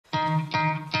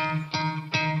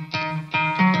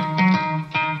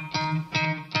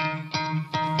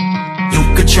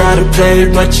try to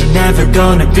play, but you're never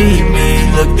gonna beat me.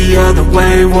 Look the other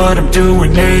way, what I'm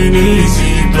doing ain't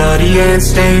easy. Bloody hands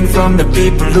stained from the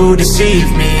people who deceive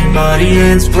me. Muddy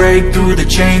hands break through the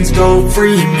chains, go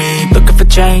free me. Looking for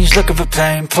change, looking for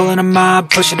pain, pulling a mob,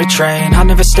 pushing a train. I'll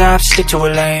never stop, stick to a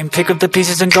lane, pick up the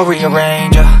pieces and go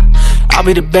rearrange. I'll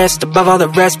be the best above all the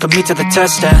rest, put me to the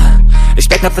test and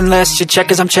expect nothing less, your check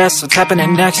is I'm chess, what's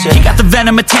happening next, yeah. He got the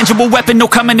venom, a tangible weapon, no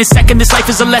coming in second. This life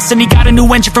is a lesson, he got a new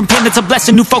engine from pain, that's a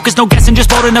blessing. New focus, no guessing, just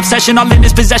bold and obsession, all in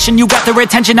his possession. You got their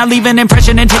attention, I'll leave an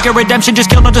impression and take your redemption. Just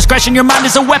kill, no discretion, your mind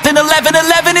is a weapon.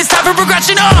 11-11, it's time for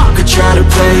progression, Could try to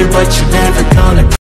play, but you're never gonna